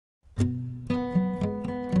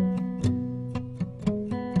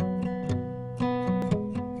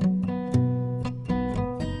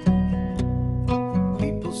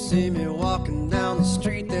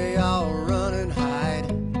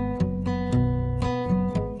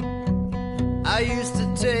I used to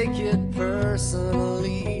take it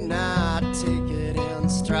personally, now I take it in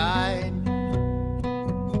stride.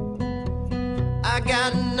 I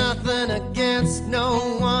got nothing against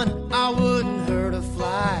no one, I wouldn't hurt a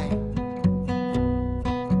fly.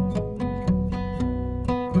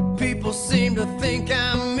 But people seem to think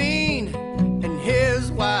I'm mean, and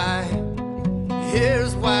here's why,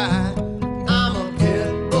 here's why. I'm a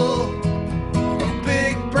pit bull, a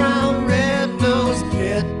big brown red-nosed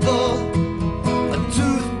pit bull, a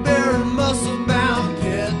tooth-bearing muscle-bound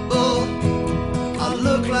pit bull. I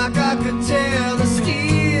look like I could tear the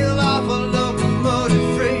steel off a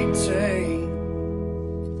locomotive freight train.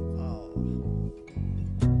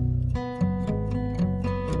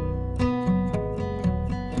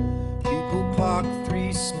 People park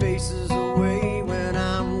 3 spaces away when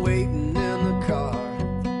I'm waiting in the car.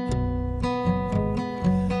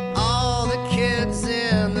 All the kids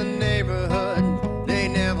in the neighborhood, they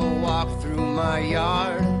never walk through my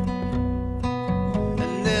yard.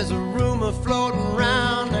 And there's a rumor floating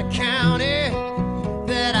around the county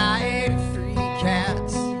that I ate 3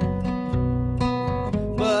 cats.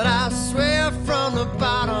 But I swear from the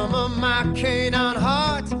bottom of my canine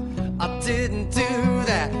heart, I didn't do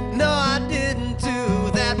that. No, I didn't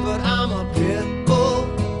do that. But I'm a pit bull,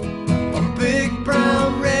 a big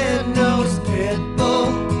brown red-nosed pit bull,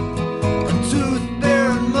 a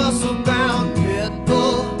tooth-bearing muscle-bound pit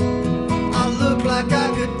bull. I look like I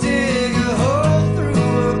could dig a hole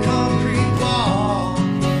through a concrete wall.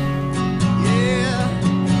 Yeah,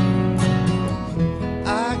 I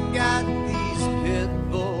got these pit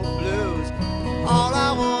bull blues. All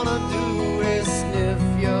I wanna do is sniff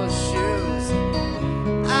your shoes.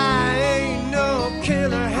 I ain't no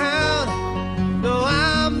killer hound, no,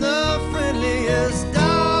 I'm the friendliest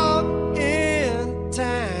dog in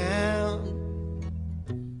town.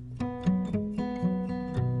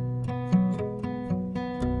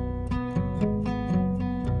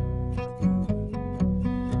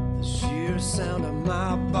 The sheer sound of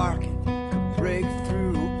my barking could break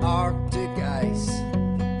through Arctic ice.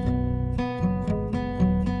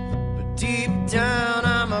 But deep down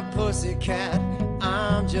I'm a pussycat,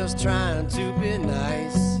 I'm just trying to be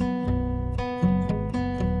nice.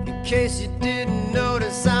 In case you didn't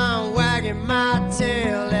notice, I'm wagging my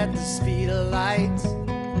tail at the speed of light.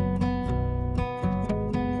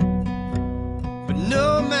 But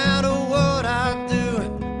no matter what I do,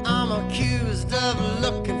 I'm accused of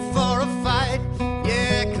looking for a fight.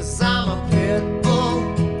 Yeah, 'cause I'm a pit bull,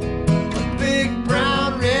 a big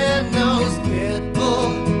brown red-nosed pit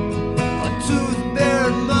bull, a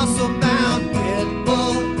tooth-bearing muscle-bound pit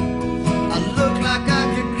bull. I look like I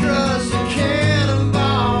could crush a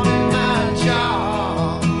cannonball in my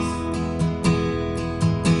jaws.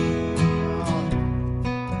 Oh,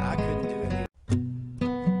 I couldn't do it.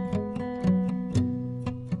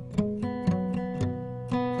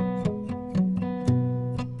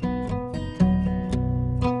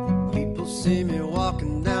 People see me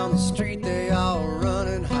walking down the street, they all run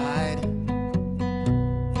and hide.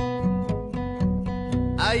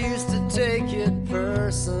 I used to take it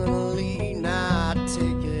personally, now I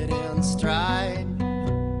take it in stride.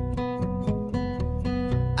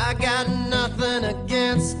 I got nothing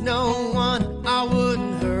against no one, I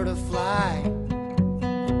wouldn't hurt a fly.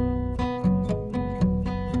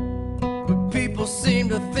 But people seem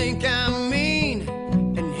to think I'm mean,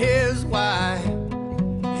 and here's why,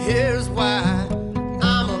 here's why.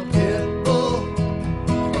 I'm a pit bull,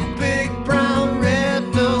 a big brown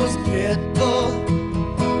red-nosed pit bull,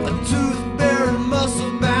 a tooth-bearing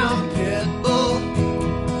muscle-bound pit bull.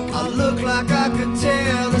 I look like I could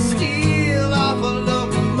tear the steel off a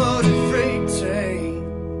locomotive freight train.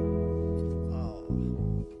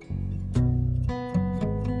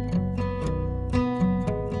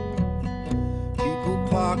 People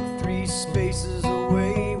park 3 spaces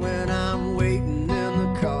away when I'm waiting in the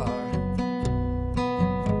car.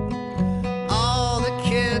 All the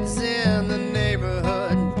kids in the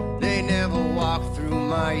neighborhood, they never walk through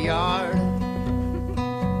my yard.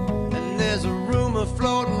 And there's a rumor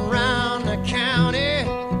floating around the county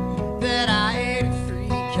that I ate 3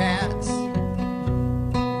 cats.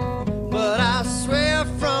 But I swear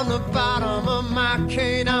from the bottom of my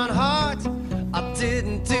canine heart, I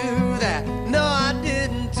didn't do that. No, I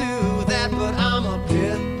didn't do that. But I'm a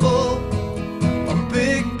pit bull, a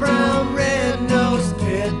big brown red-nosed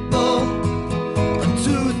pit bull, a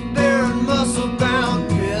tooth-bearing muscle-bound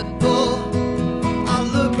pit bull. I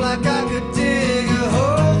look like I could dig a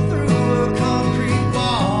hole through a concrete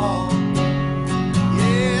wall.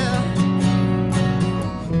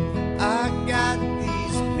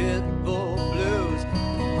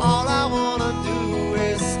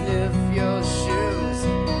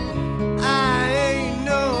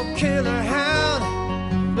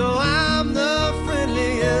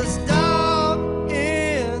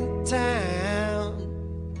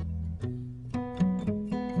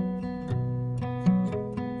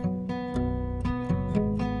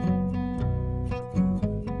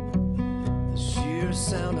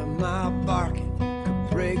 sound of my barking could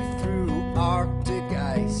break through Arctic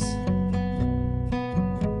ice.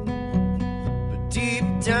 But deep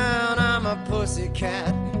down I'm a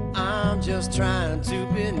pussycat, I'm just trying to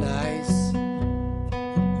be nice.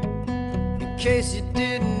 In case you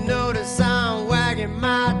didn't